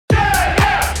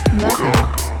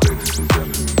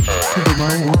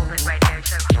mind.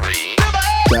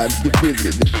 That's the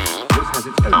business.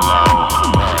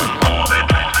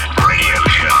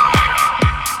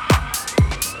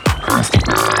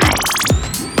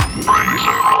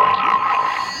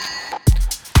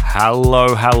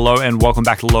 Hello, and welcome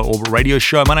back to the Low Orbit Radio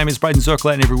Show. My name is Braydon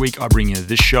Zirkler, and every week I bring you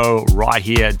this show right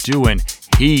here, doing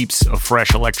heaps of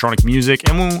fresh electronic music.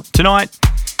 And tonight,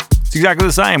 it's exactly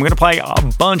the same. We're going to play a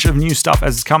bunch of new stuff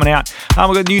as it's coming out.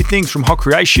 We've got new things from Hot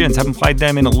Creations. Haven't played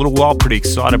them in a little while. Pretty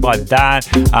excited by that.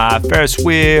 Ferris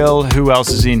Wheel. Who else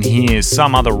is in here?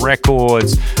 Some other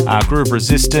records. Groove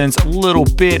Resistance. A little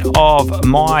bit of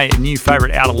my new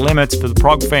favorite, Outer Limits, for the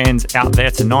prog fans out there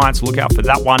tonight. So look out for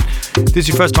that one. If this is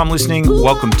your first time listening,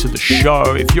 welcome to the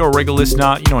show. If you're a regular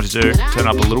listener, you know what to do. Turn it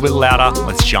up a little bit louder.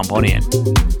 Let's jump on in.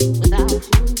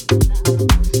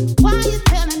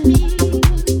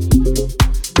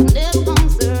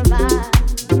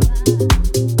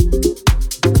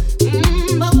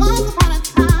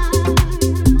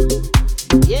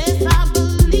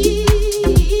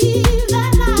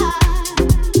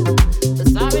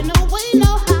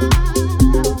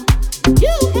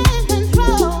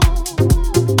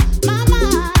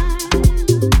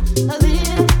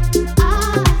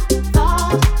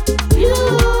 You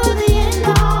were the end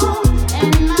all,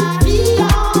 and my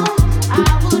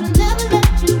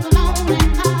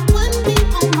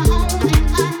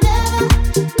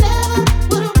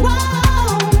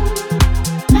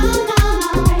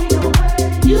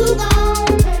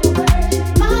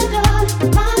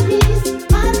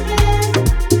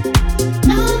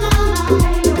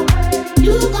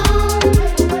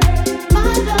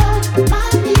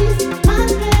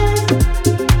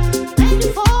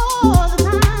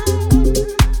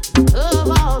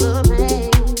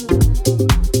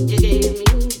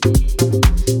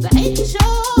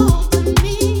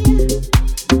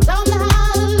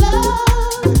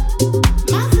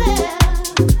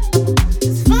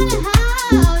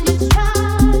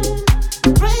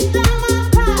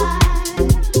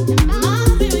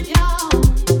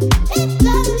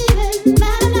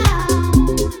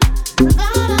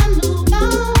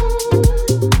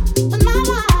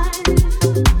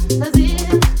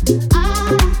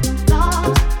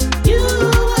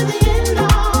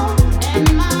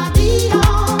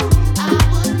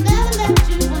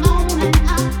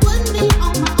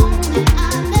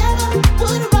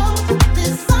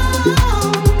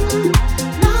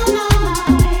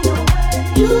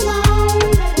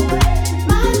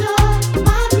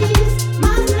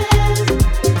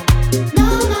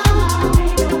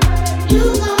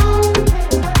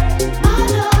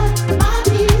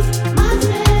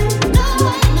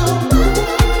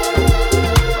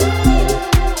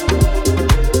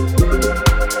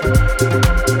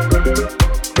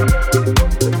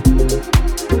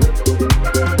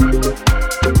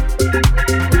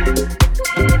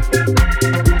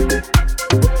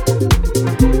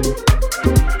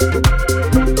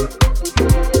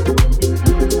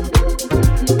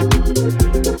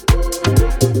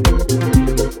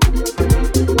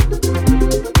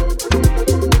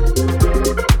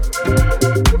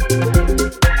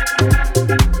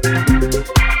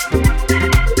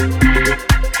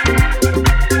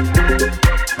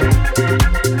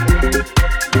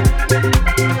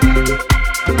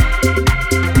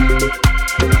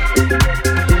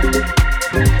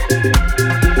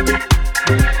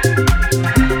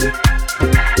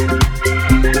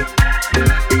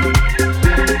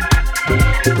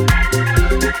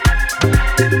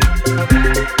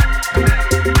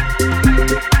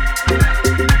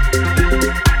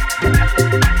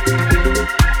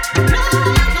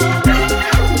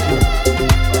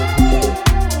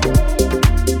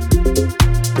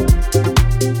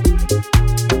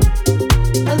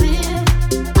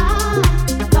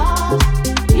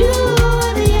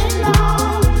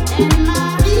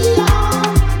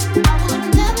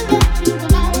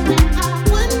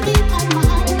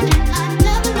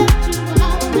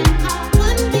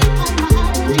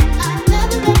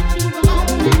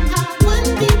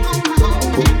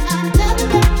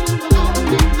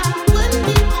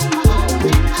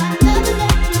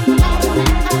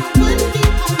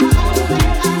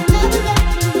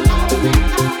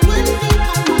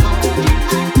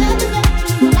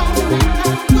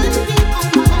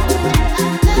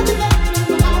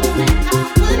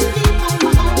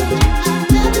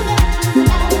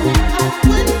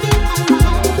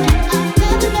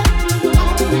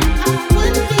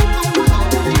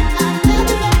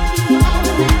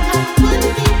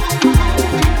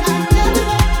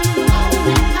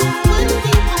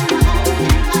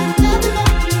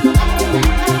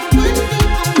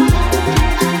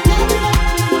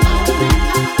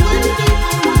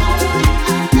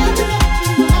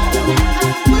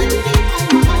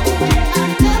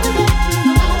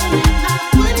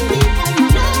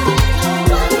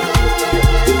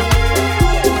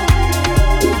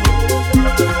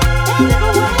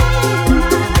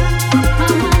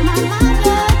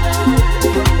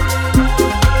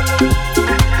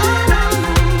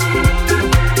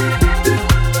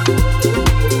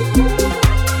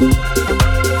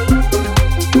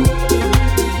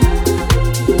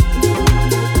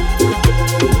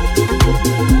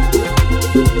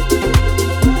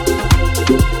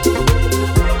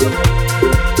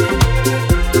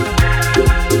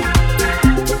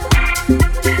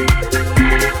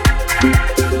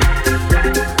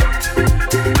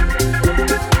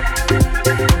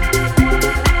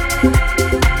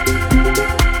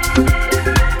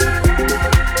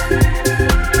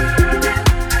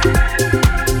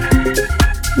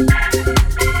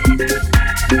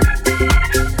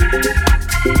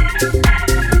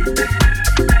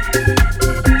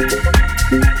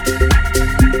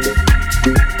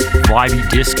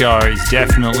Disco is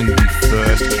definitely the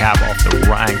first cab off the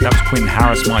rank. That was Quentin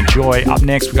Harris, My Joy. Up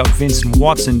next, we got Vincent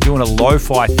Watson doing a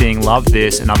lo-fi thing. Love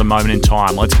this. Another Moment in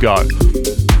Time. Let's go.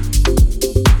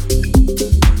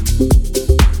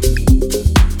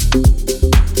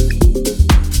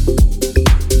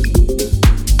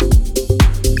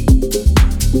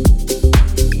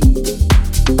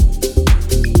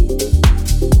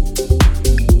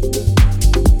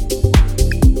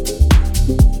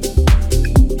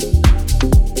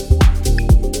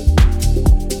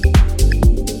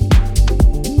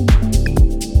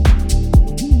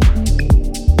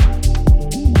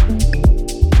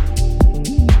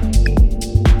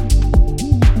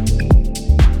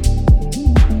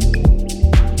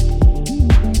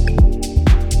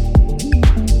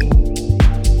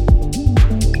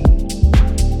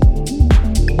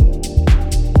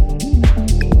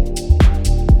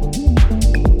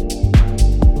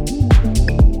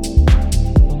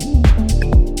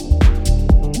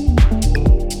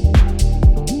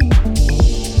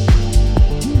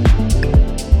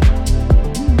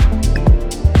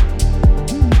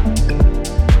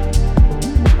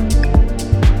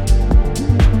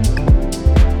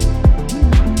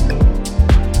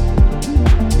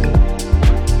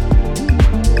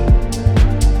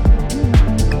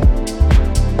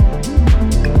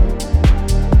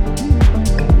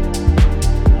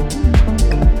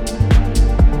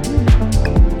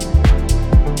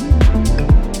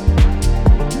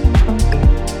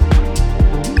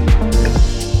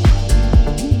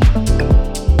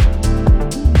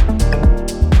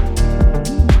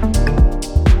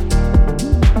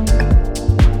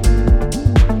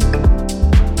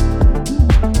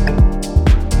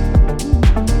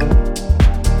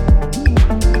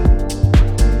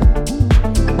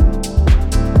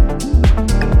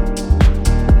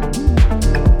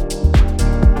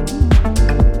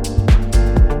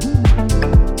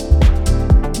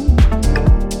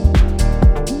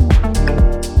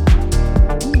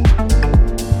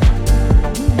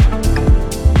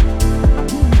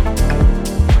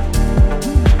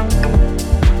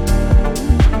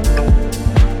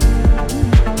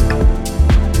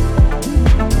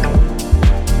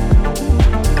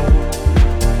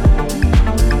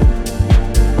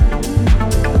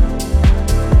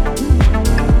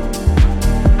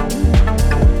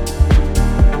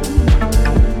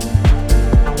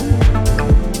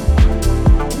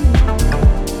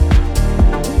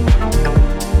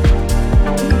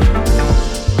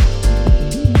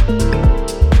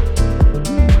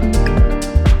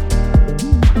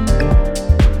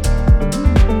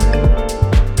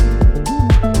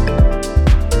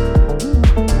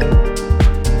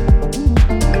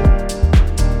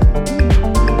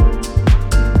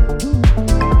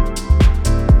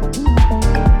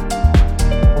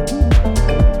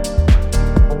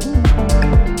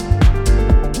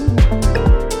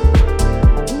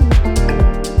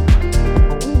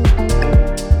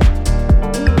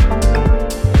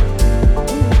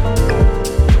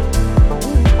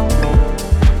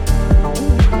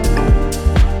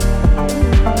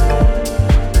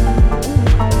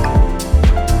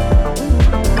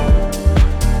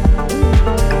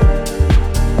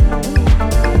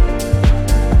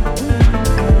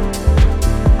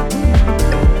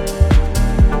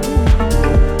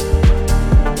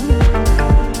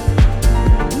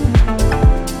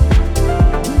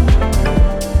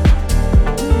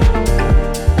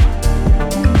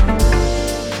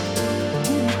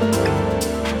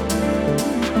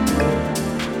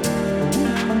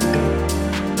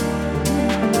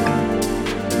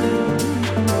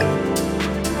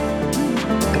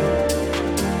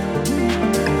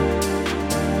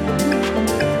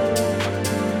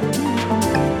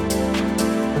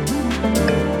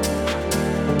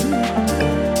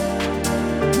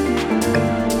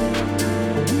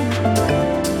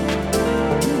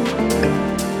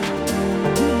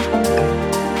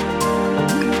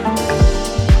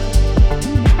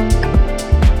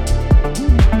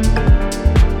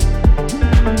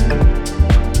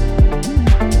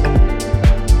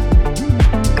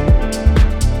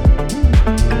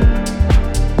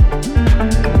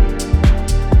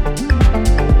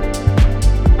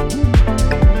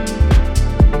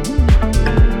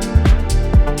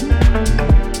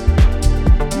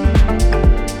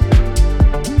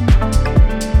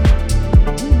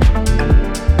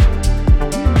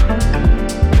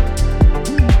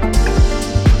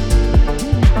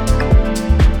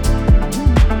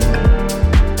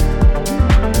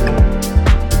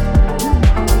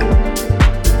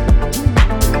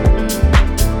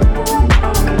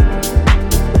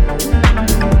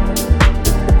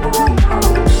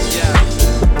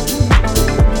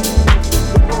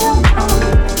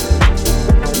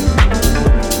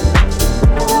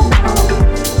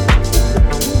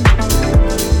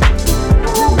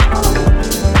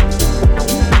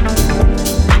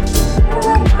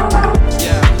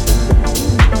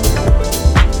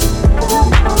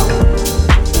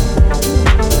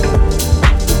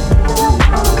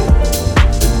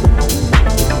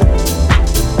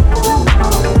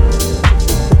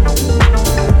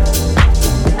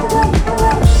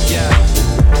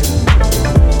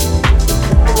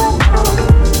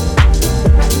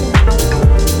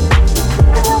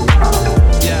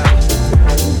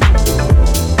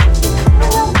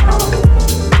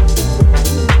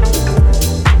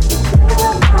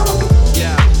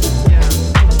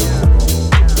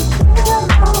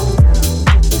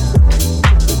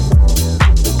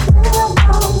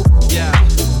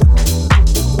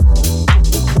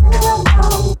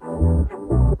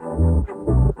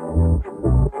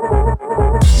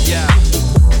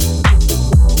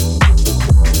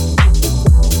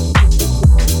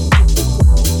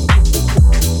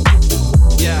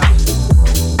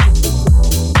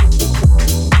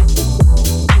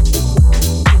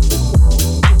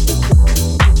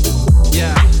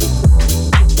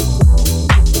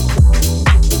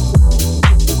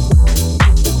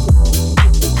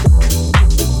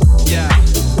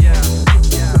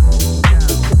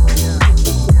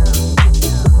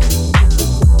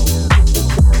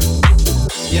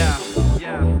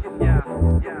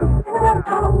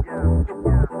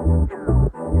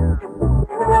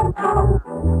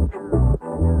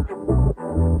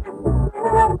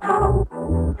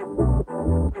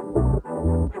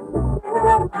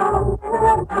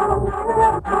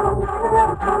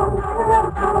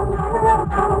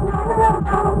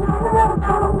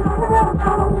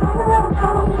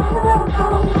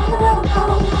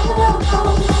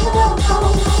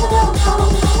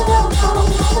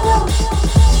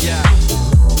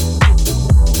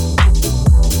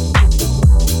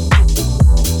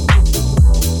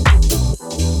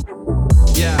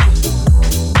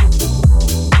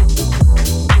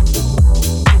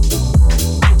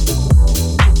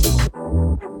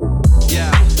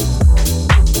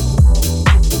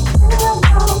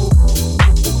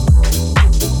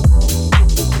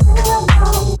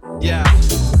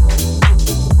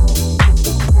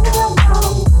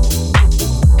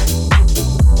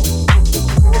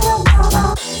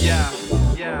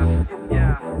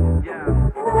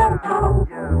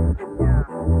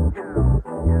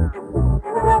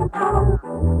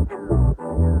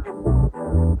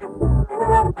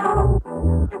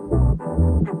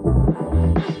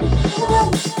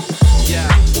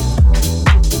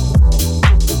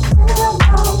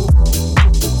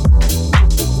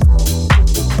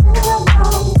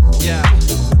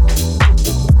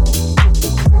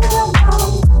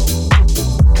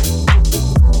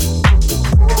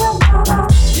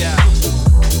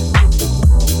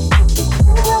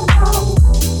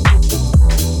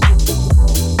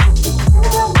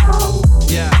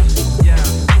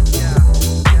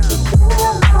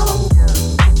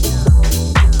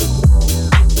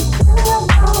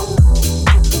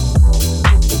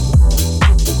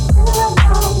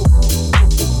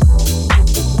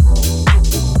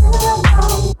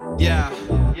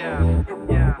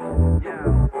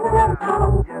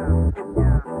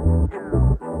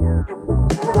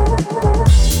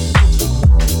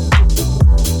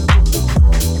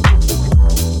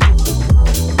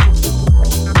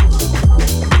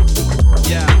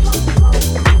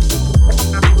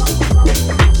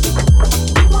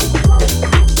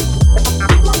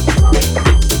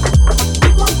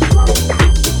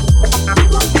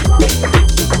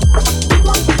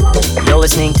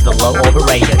 Listening to the Low Orbit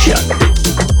Radio Show.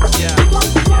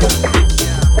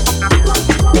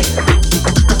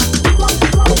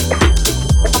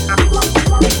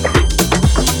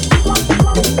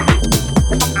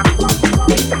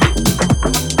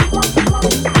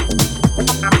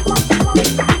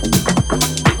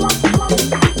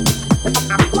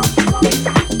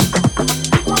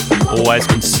 Always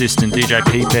consistent, DJ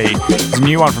PP. There's a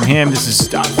new one from him. This is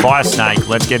Fire Snake.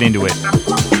 Let's get into it.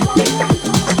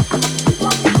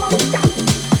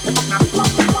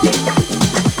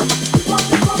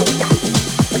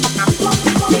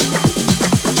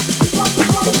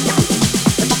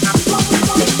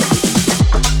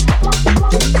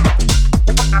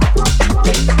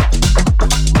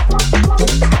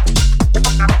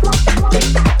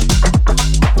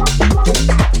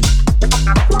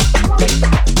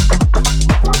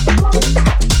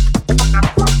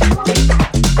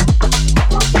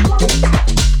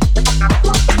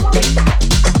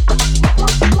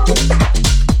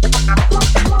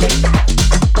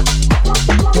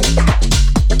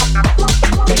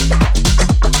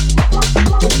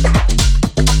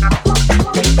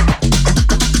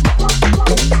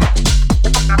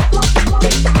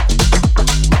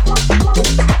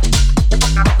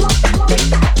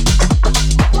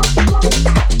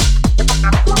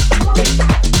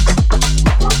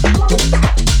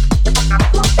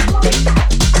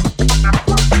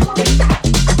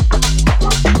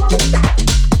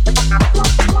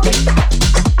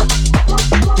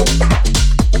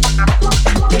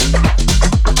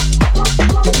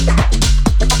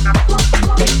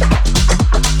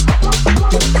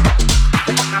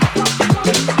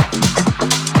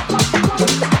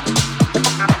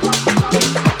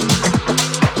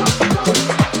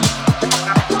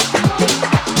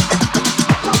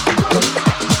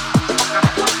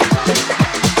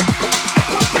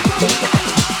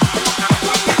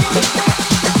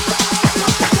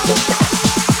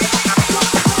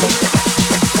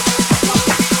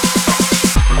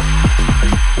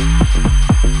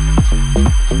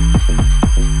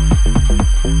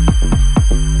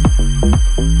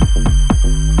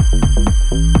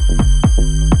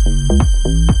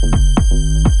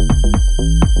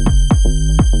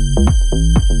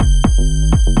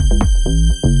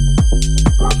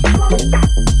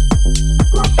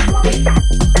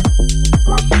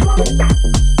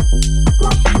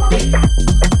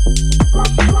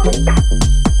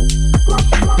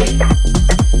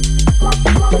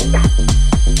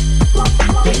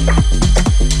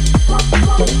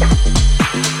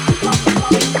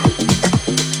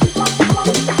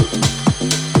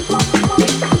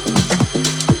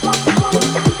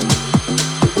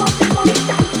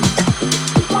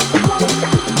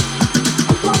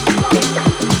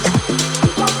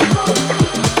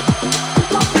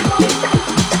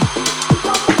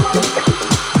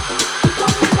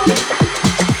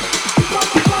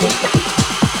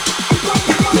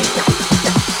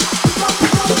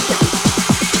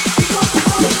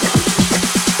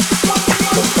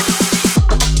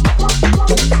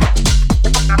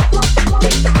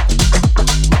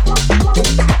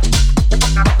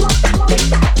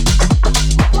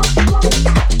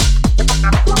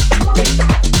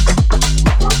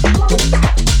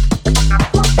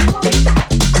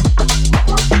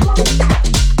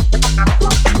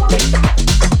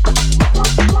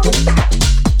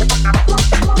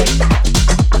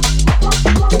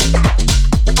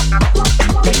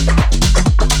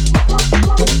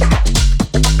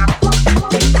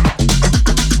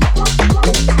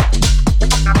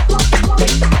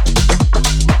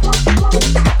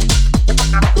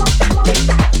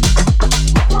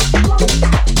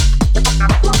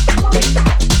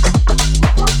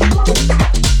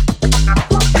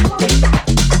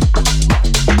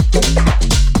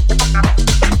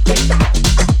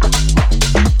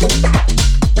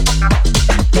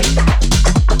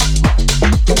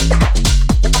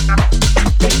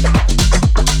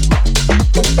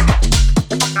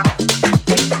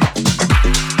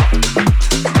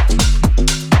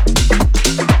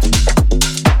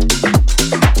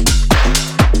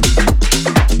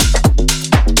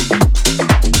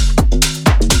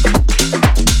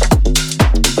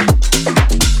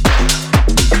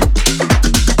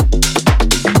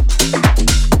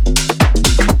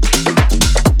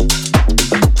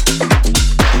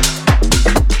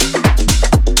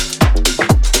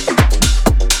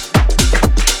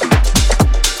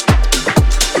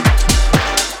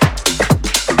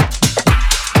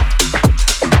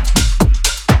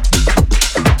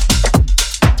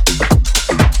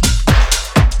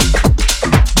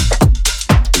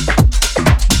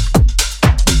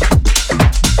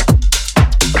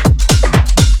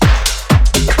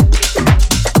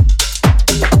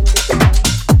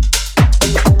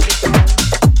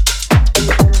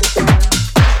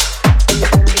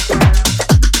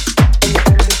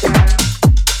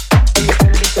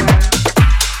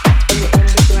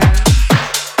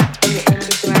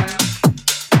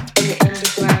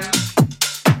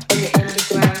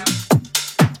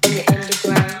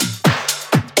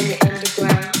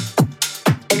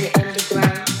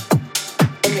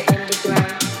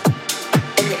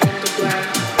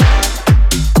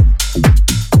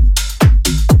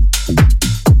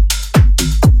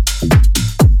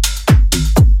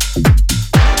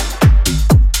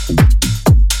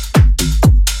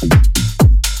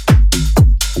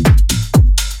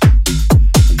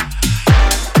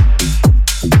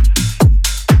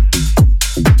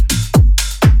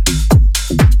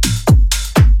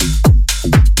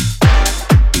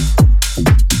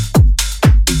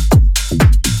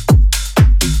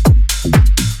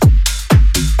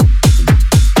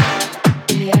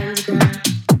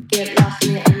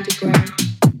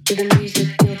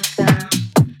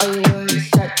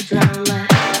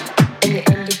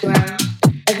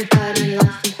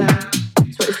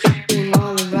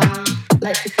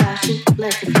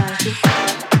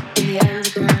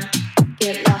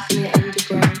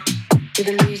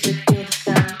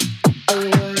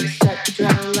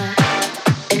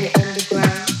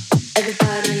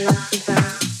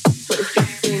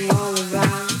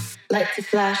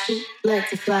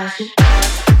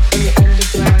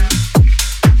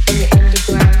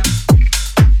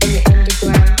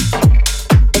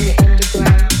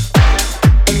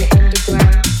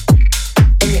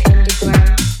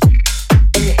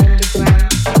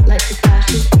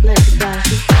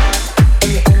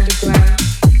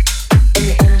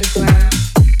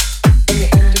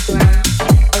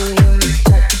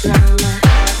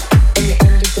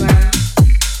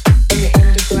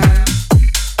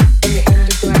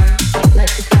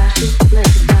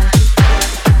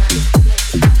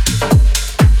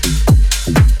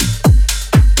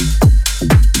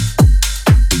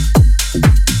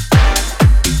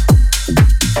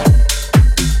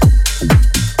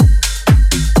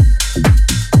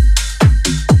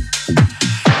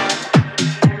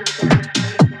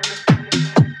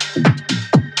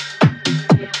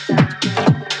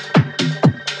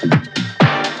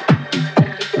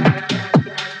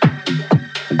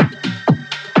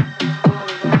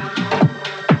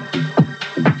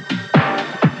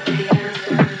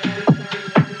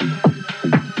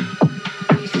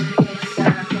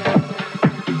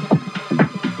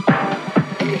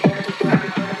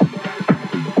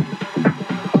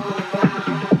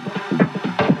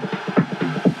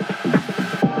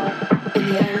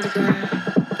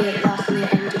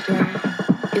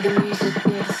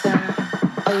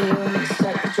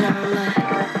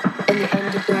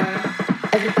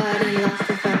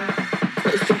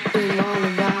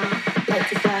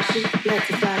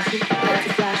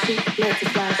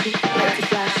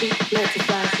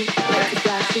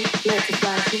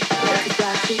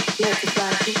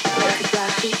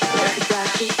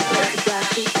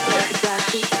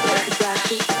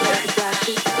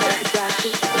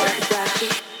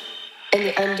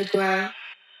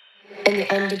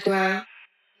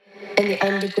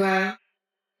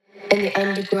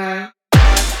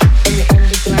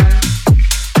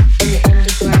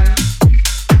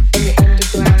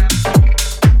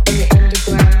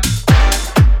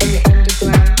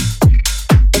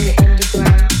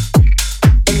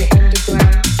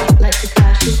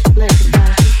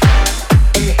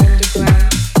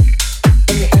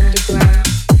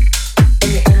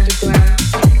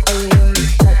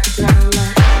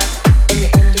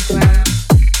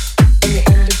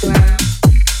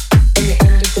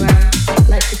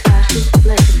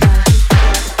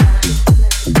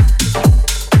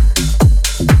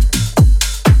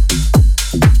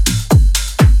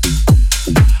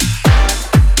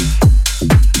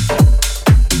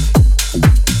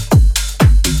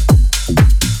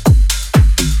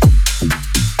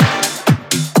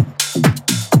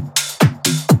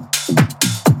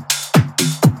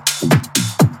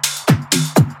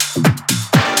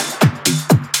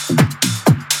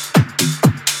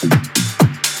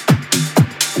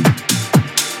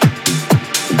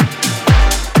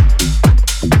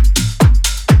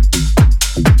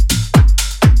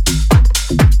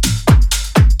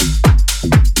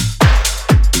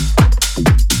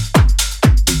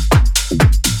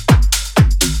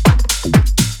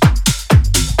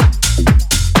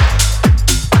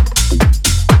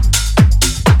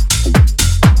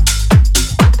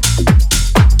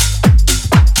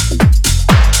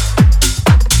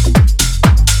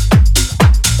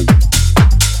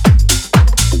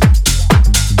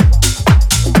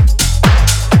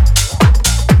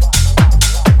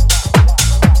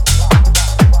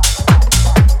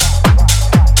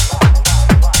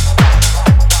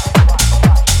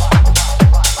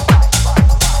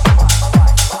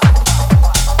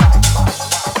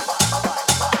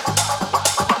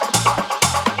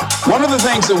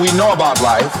 things that we know about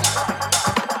life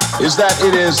is that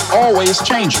it is always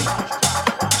changing.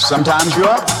 Sometimes you're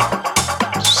up,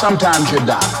 sometimes you're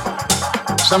down.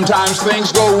 Sometimes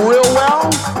things go real well,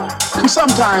 and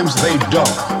sometimes they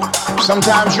don't.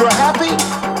 Sometimes you're happy,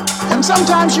 and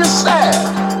sometimes you're sad.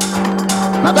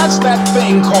 Now that's that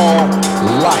thing called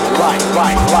life.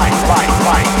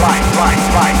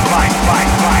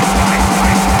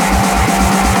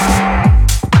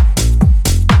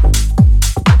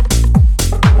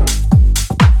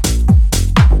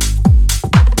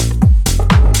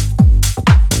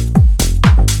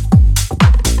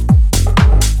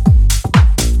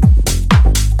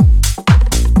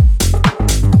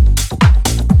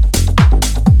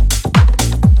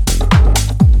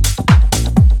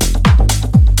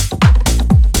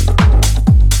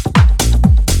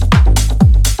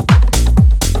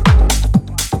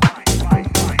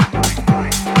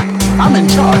 I'm in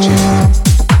charge here.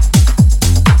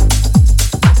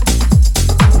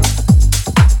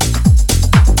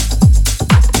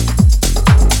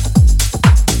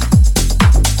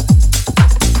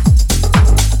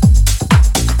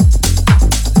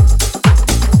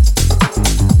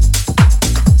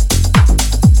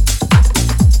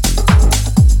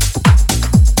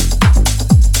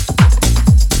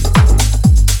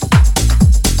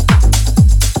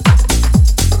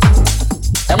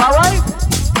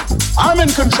 in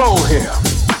control here.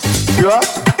 You're up,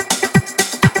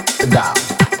 you're down.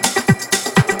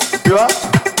 You're up,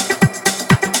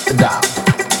 you're down.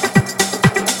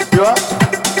 You're up,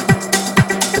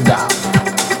 you're down.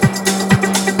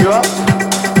 You're up,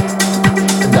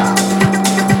 you're down.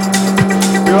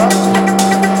 You're up,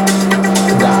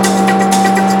 you're down.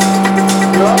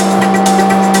 You're up,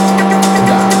 you're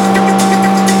down.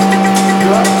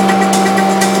 You're up,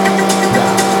 you're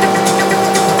down.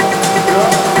 You're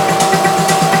up.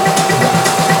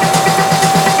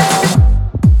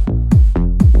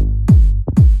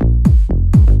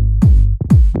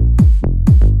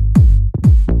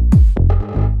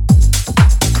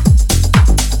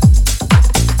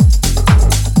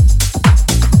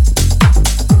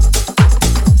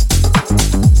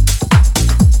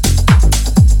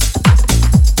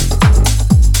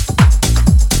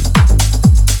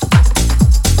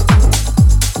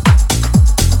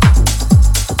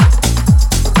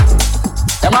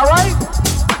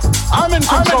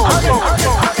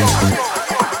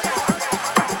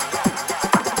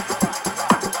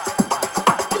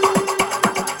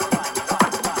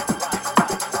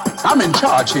 I'm in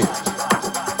charge here.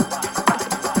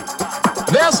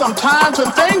 There's some times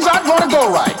when things aren't going to go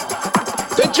right.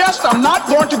 They just are not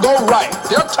going to go right.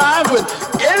 There are times when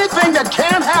anything that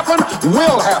can happen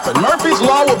will happen. Murphy's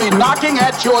Law will be knocking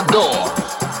at your door.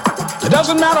 It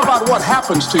doesn't matter about what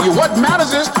happens to you. What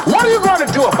matters is, what are you going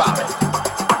to do about it?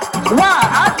 Why?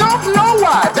 I don't know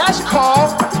why. That's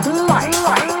called life.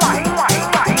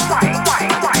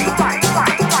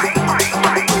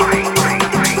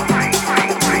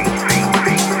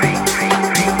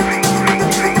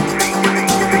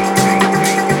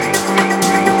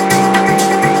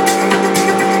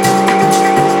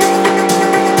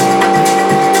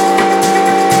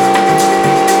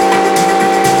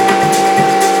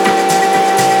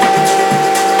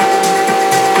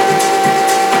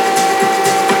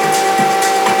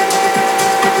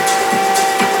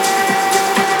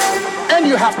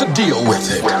 Have to deal with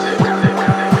it.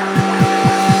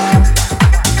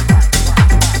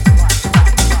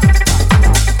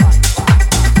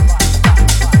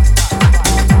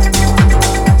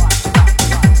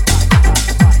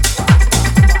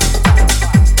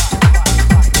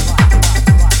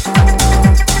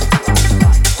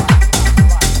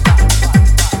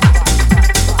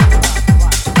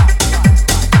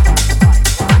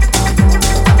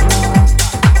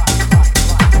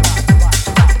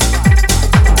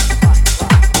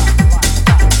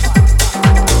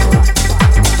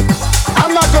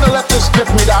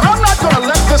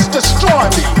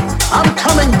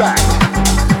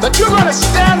 That you're going to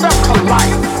stand up to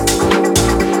life.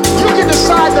 You can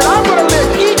decide that I'm going to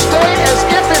live each day as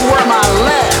if it were my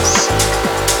last.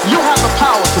 You have the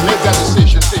power to make that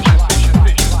decision.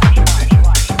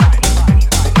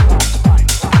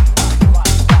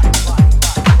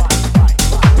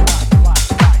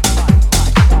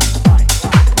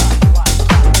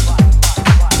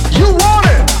 You want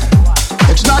it.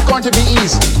 It's not going to be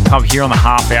easy. Up here on the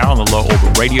half hour on the Low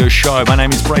Orbit Radio Show. My name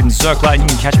is Braydon Zirkler, and you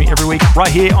can catch me every week right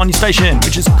here on your station,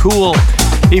 which is cool.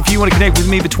 If you want to connect with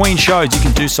me between shows, you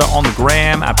can do so on the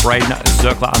gram at Braydon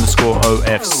Zirkler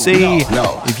 _OFC.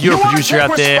 No. If you're a producer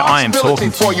out there, I am talking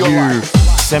to you.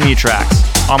 Send me your tracks.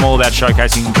 I'm all about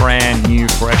showcasing brand new,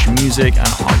 fresh music,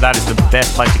 and that is the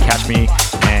best place to catch me.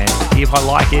 And if I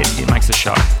like it, it makes a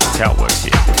show. That's how it works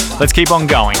here. Let's keep on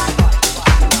going.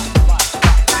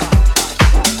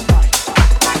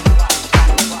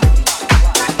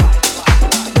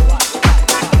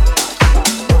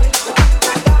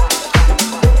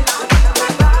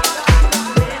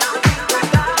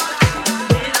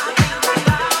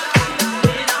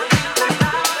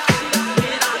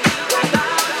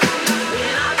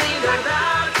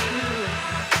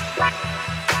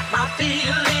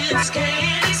 Feelings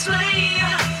can't explain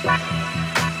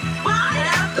why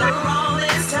after all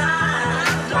this time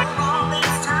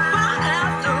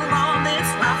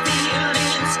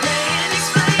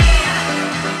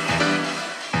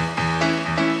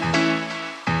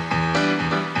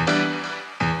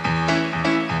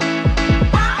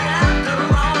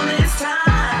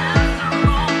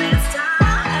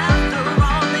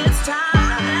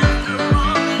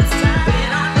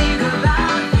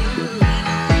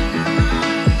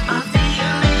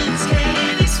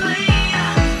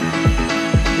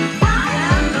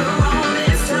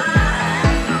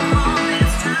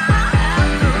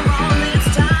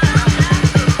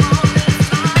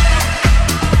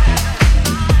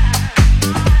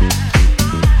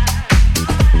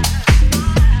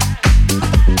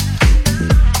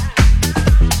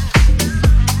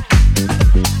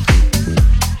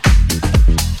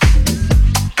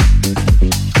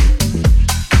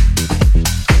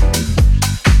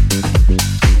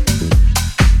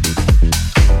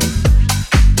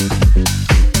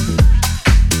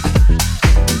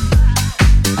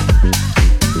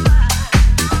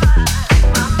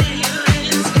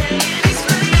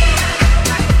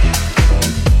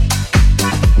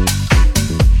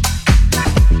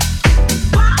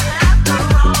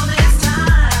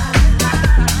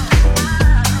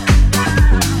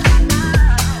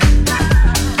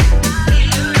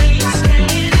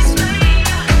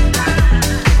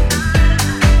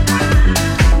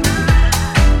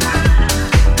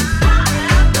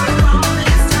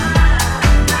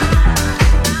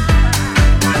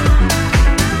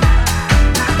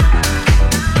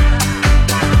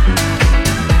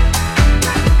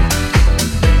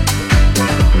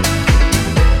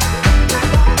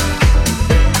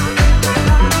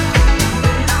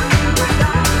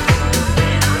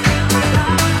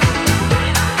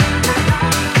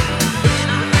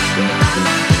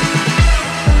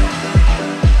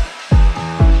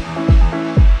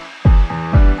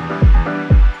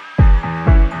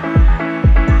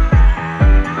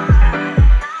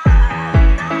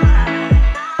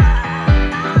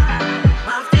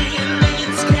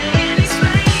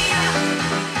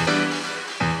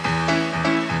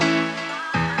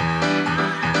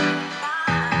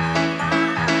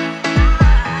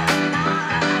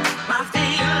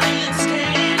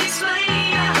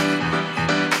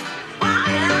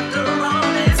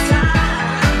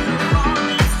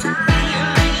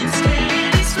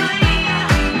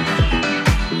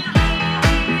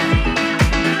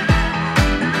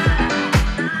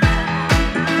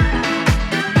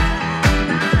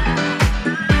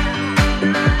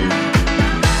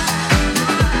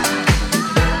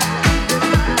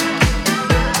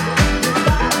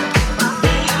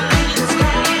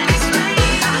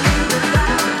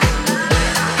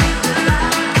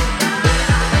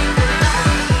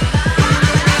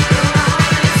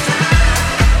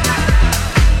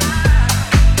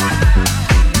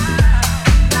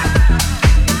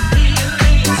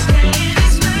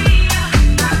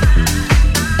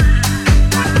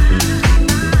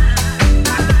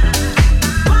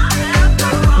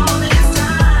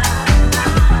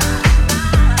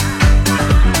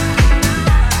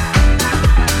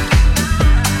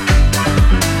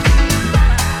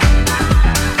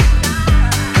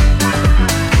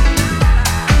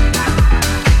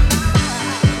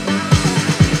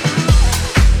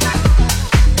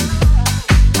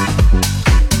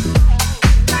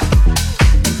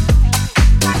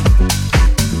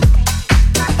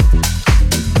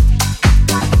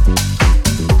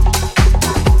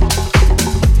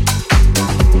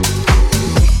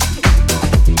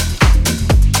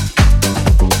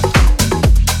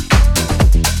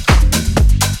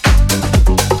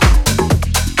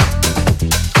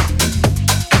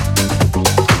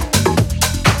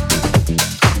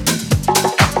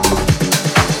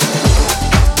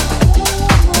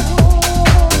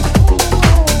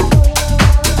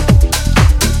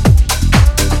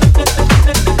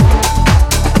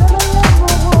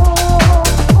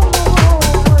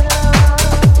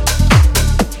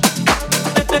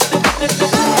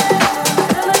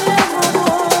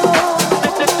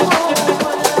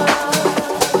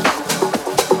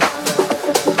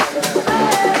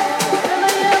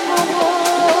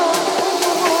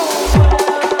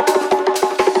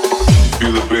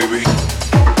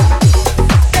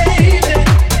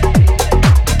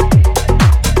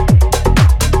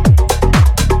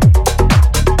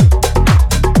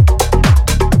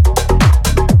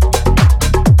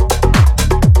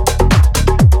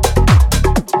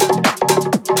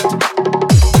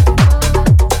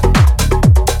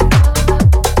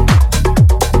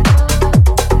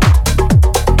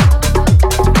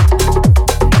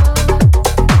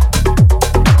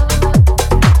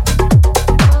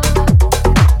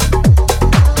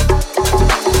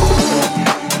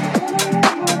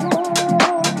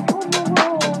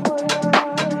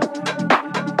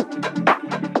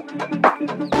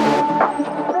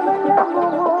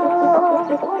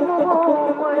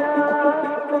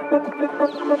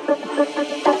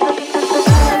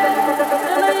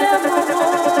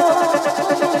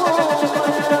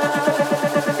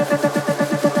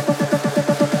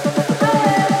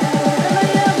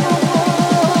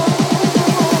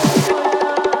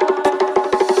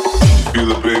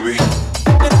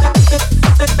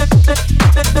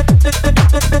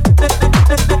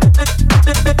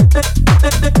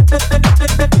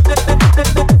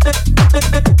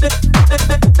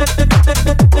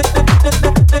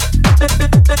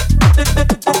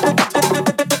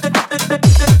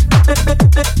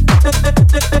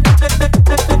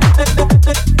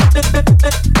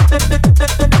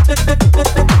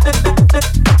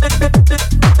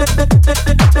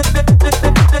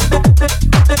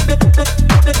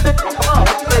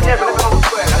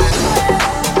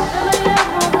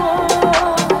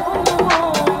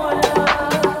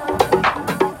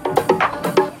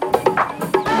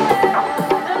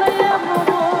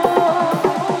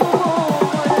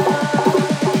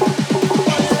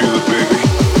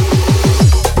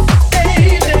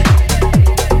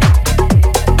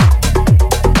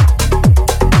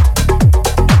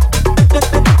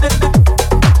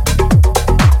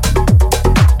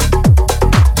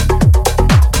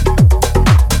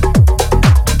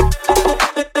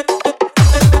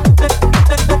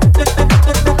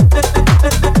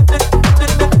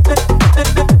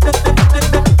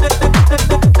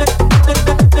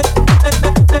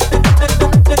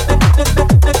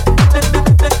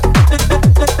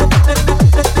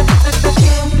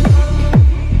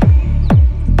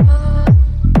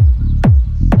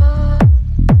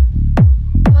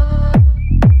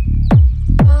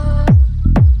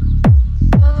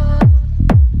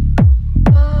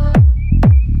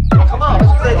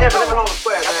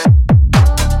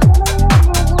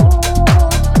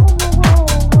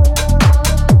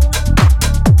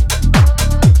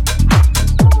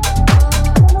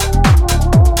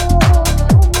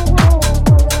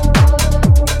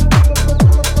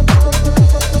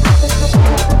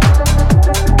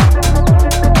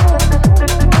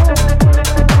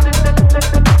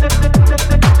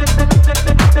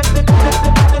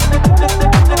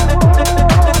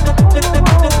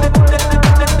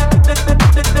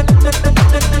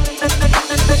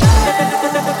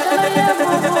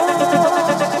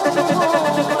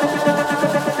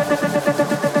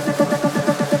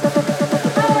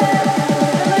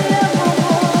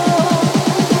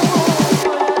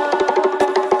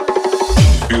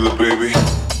feel it,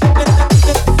 baby?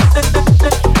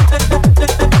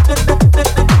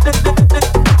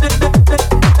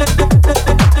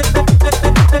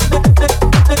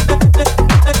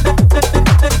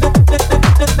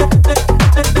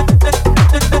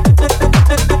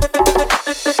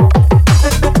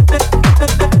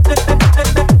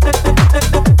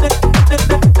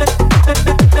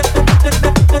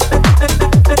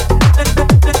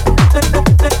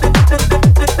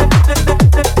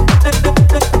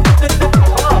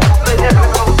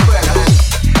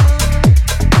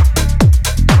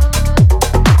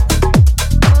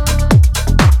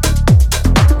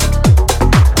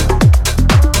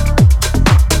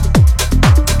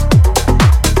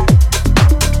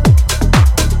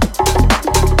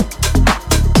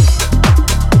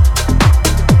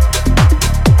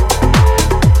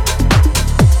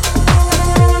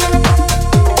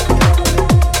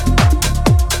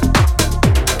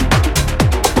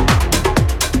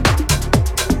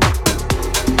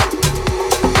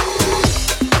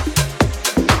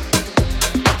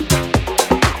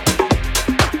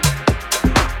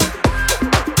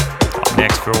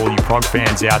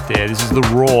 Fans out there, this is the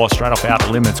Raw straight off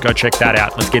Outer Limits. Go check that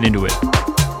out. Let's get into it.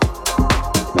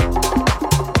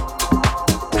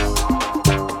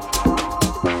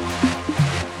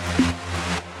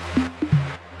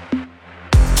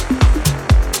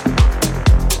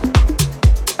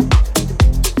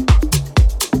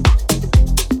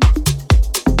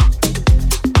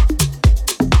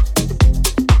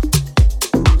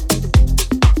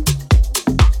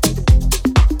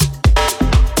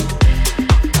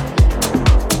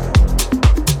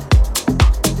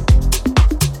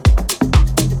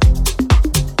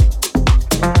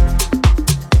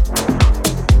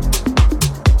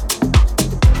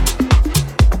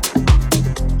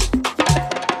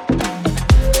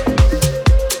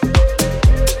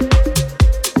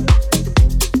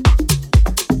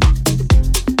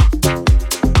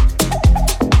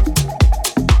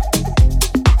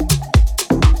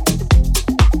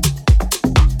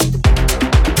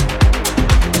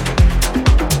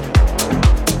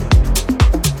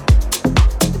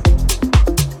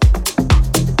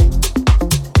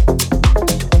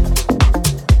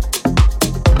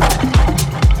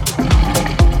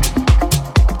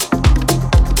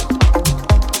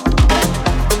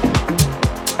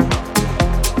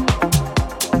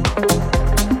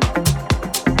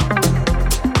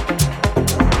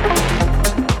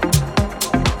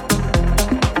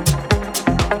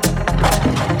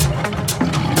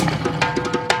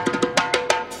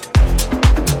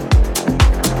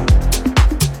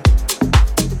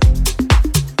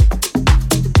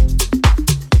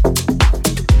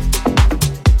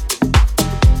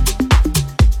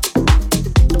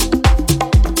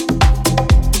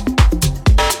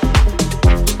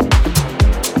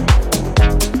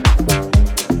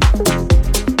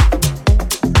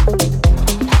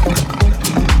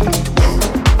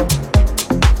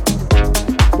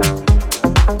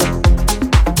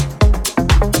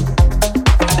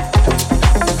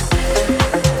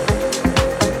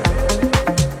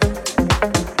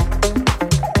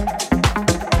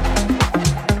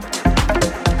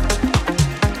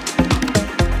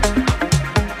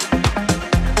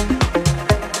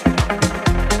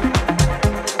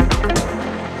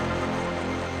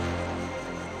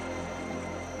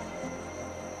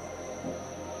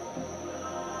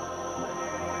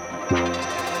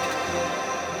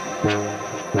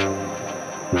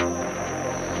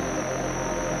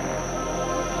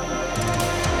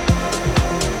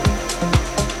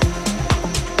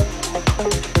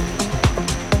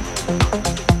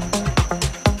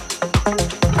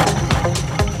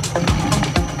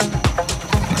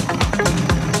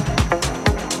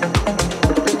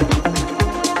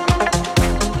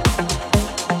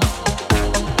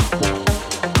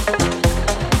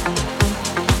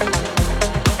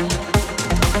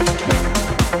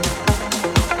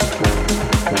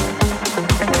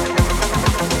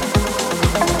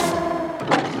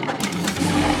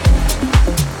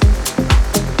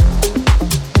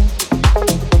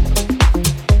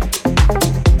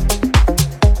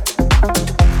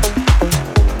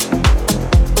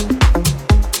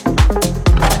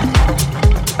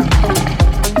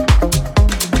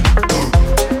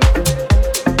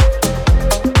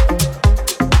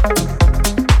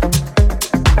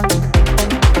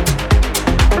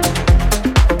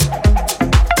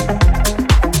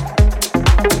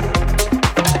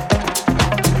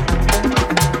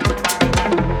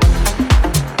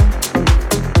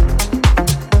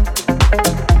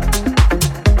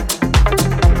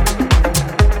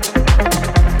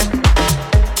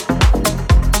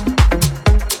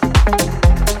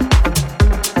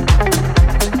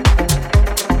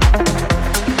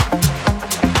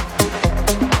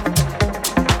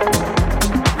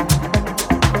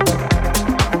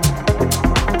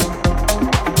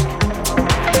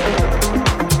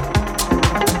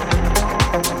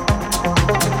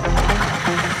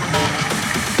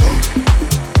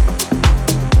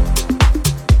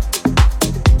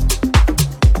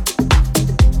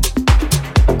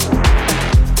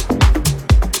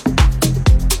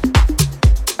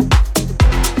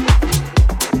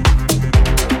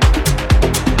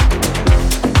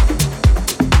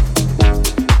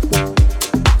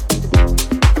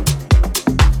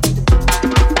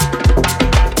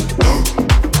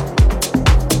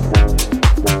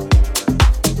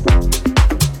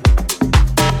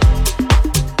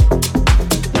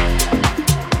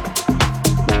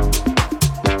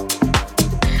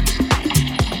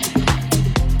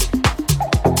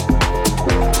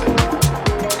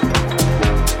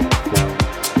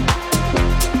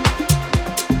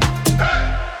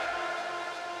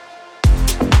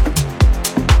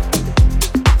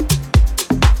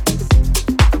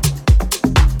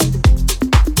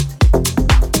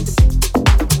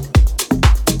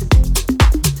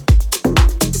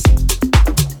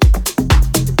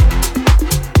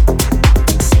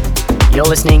 You're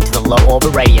listening to the Low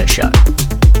Orbit Radio Show.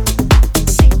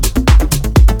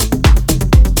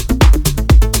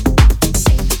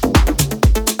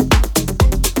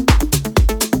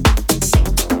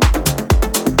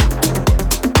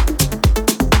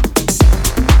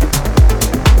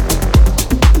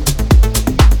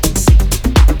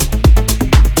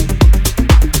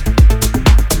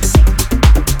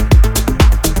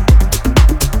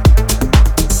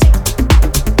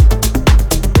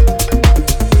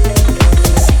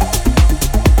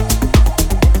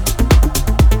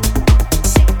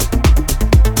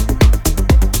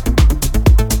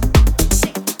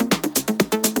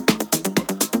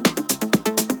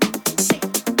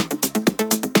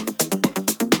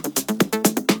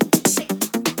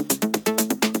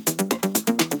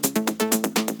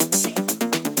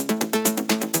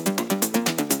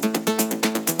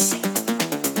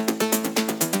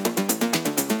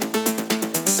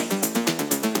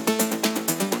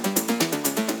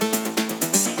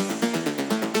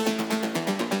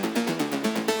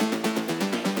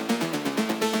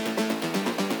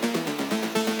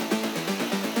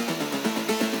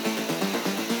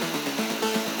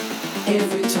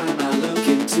 Every time I look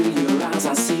into your eyes,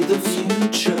 I see the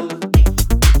future.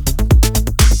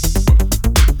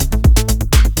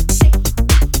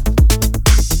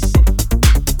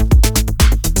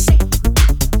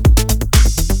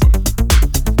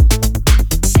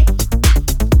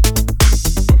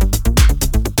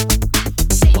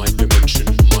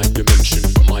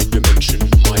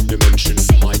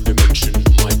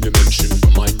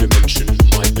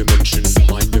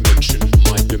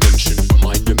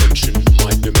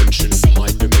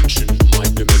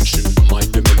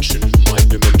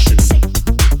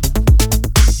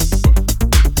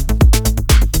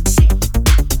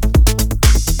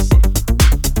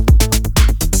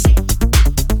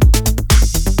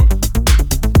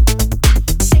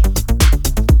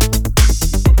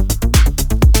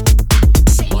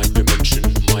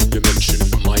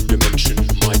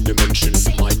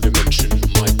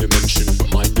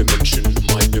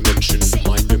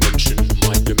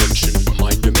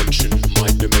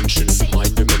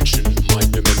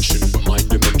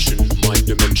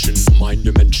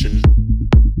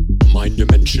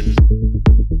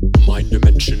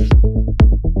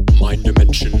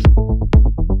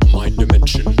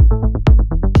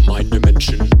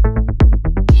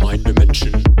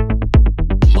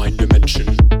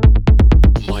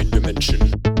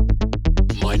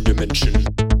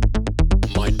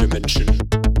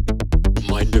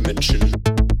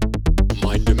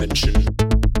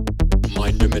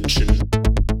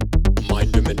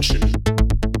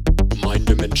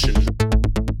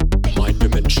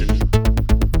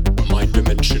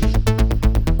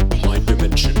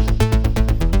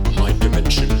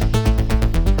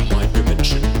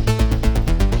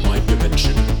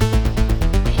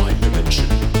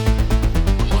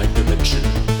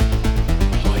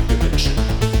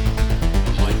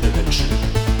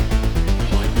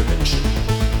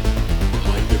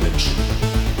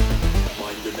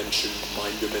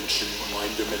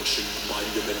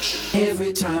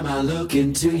 Every time I look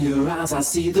into your eyes, I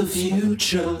see the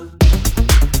future.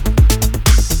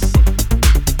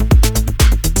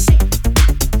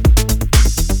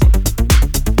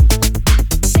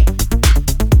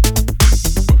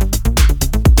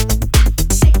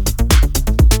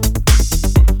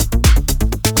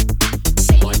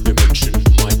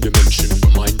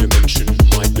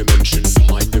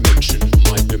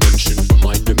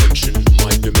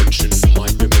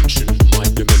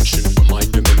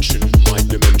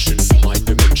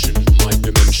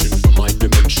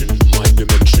 Dimension.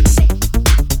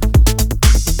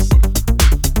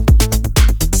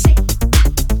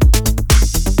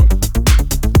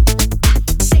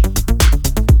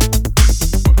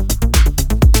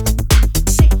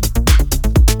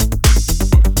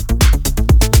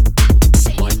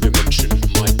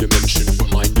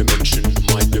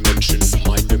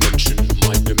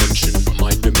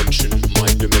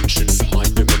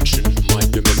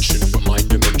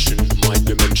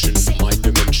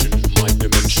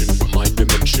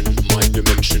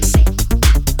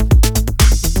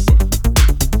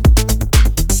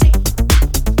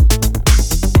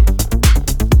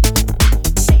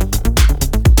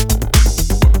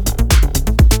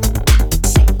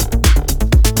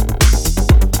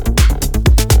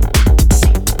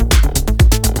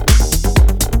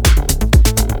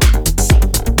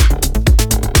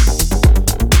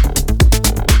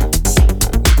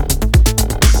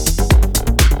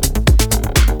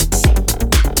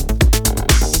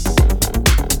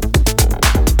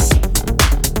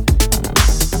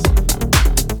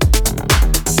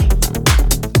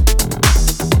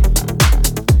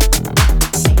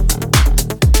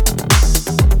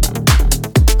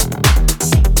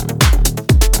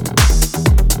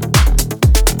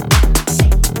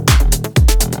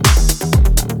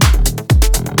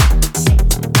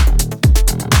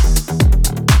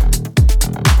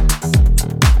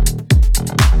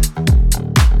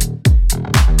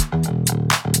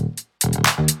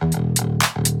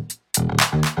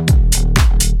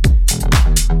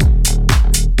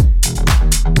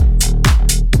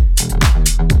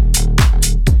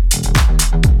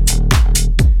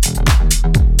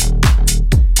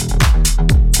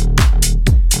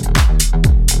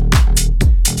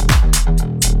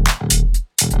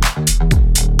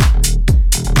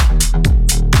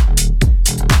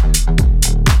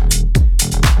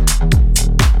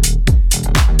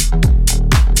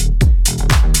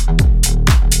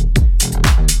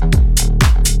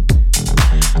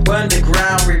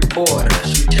 underground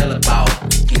reporters. We tell about,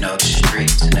 the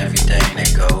streets and everything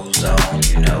that goes on,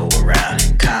 around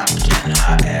in Compton,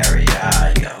 our area,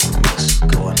 what's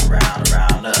going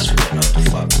around us. We don't know what the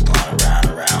fuck's going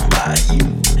around by you.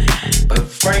 But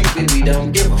frankly, we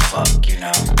don't give a fuck,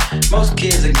 Most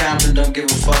kids in Compton don't give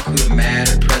a fuck who the mad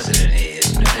president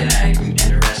is. They're not even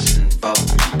interested in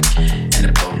voting. And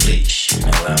the police, you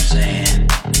know what I'm saying?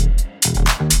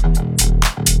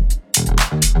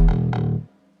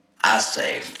 I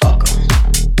say fuck 'em.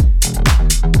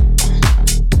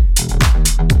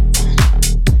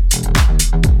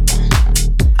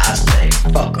 I say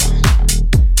fuck 'em.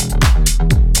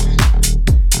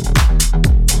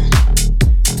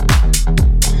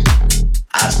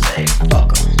 I say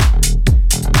fuck 'em.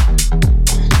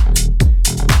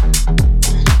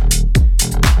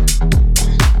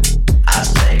 I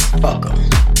say fuck 'em.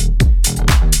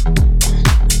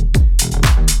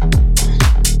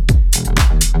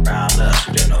 Around us,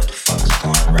 we don't know what the fuck's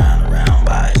going around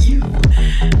by you.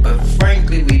 But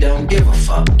frankly, we don't give a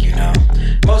fuck,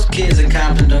 Most kids in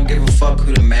Compton don't give a fuck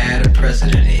who the mad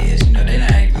president is. They're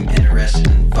not even interested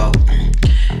in voting.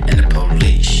 And the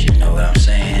police, you know what I'm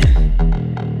saying?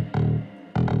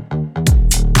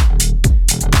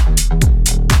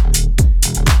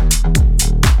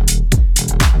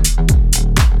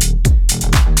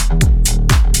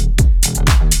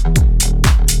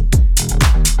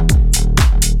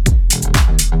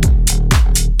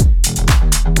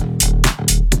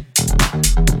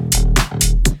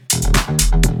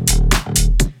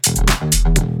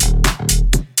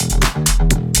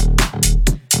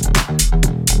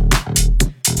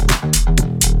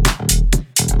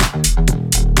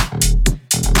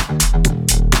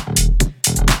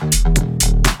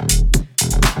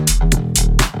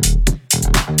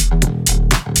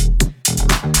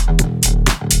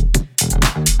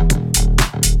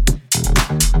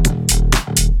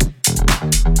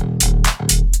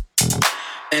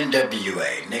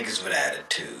 NWA, niggas with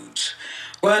attitudes.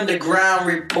 We're underground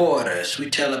reporters. We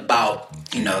tell about,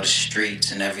 the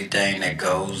streets and everything that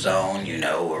goes on,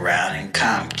 around in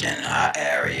Compton, our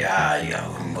area,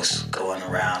 what's going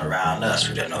around us.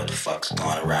 We don't know what the fuck's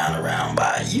going around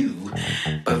by you.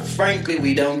 But frankly,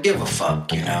 we don't give a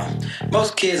fuck,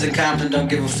 Most kids in Compton don't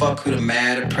give a fuck who the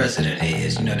mad president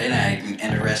is. They're not even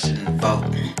interested in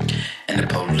voting. And the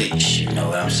police, you know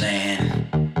what I'm saying?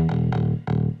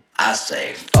 I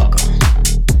say fuck 'em.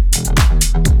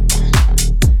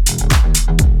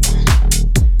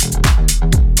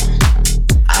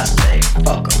 I say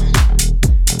fuck 'em.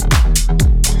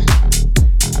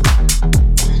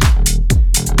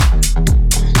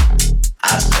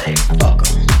 I say fuck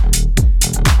 'em.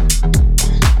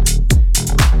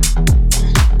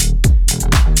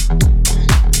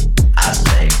 I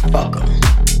say fuck 'em.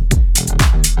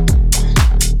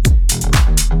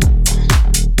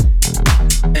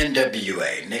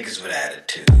 NWA, niggas with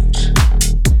attitudes.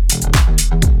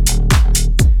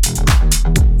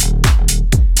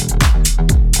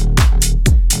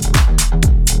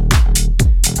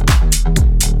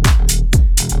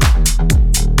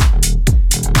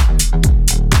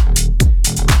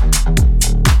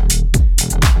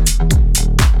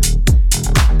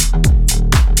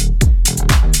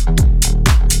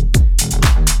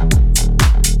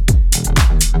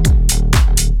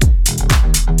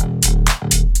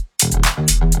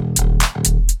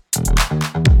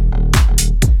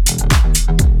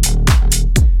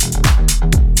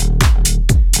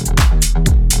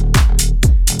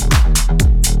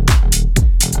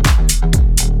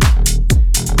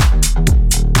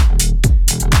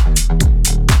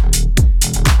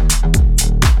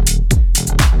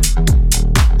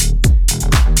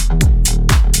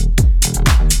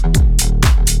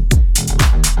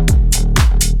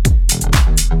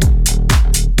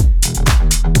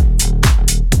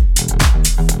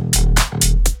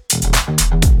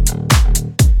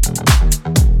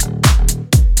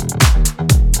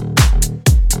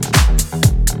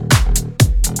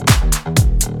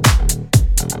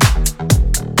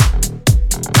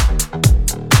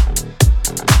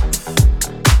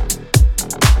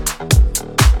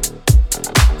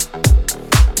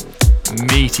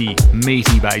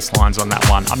 Meaty bass lines on that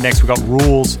one. Up next, we've got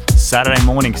Rules, Saturday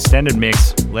morning extended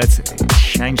mix. Let's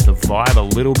change the vibe a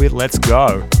little bit. Let's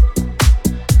go.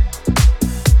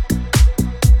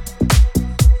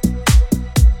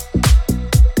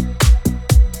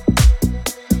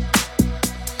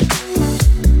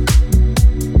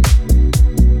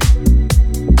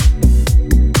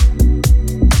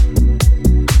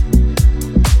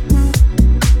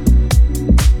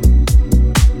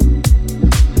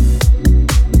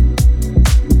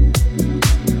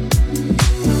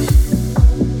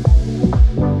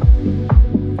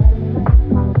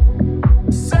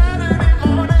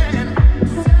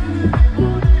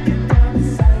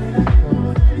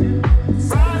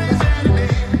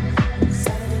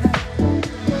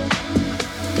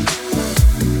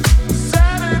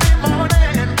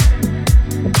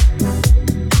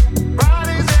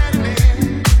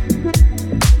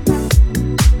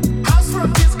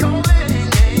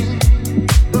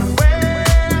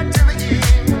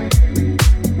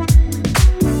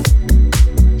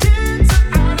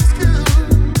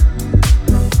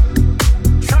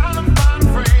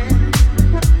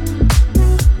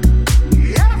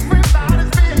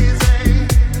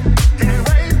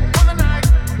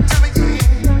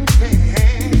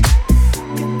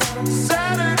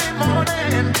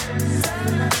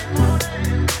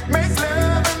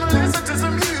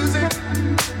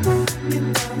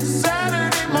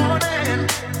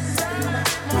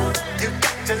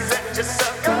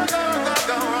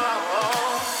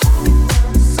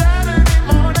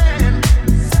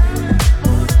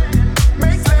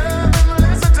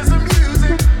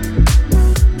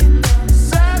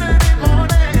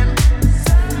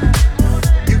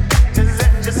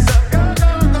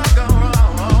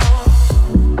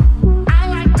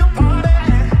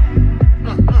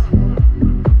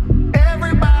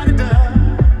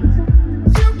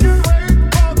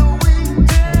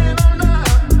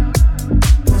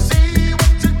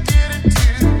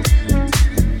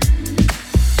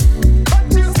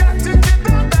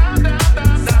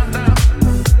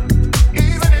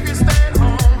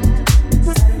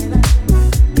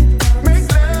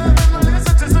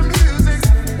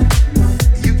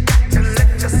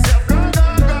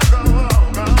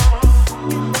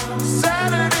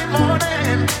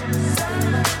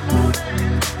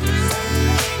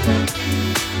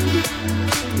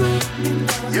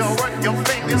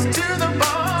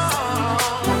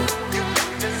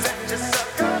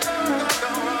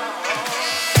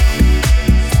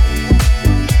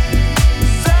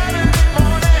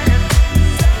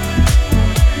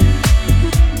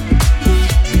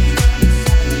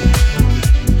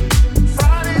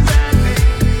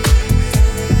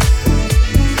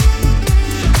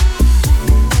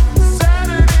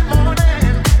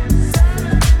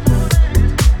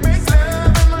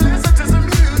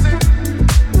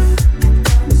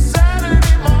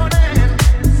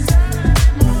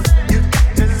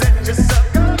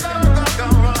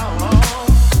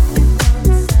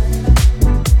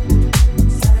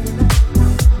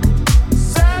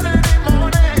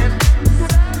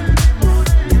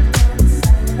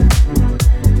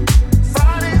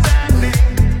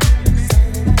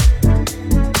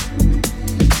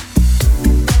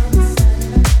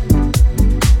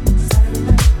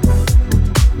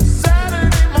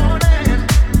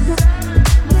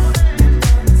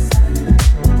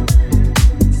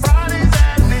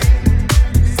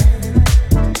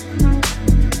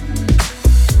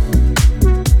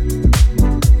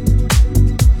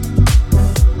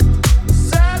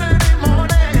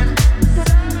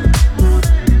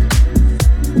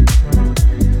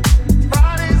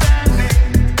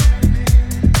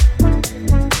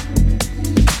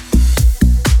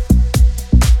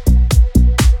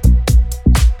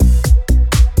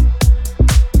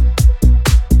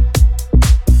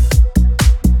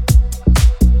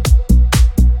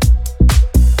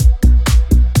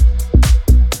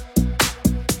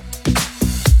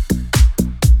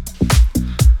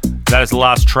 that is the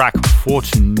last track for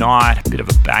tonight. A bit of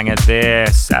a banger there,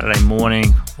 Saturday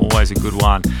morning, always a good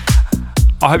one.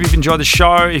 I hope you've enjoyed the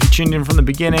show. If you tuned in from the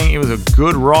beginning, it was a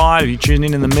good ride. If you tuned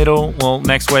in the middle, well,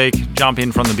 next week, jump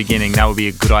in from the beginning. That would be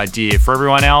a good idea. For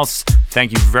everyone else,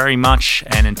 thank you very much.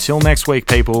 And until next week,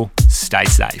 people, stay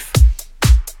safe.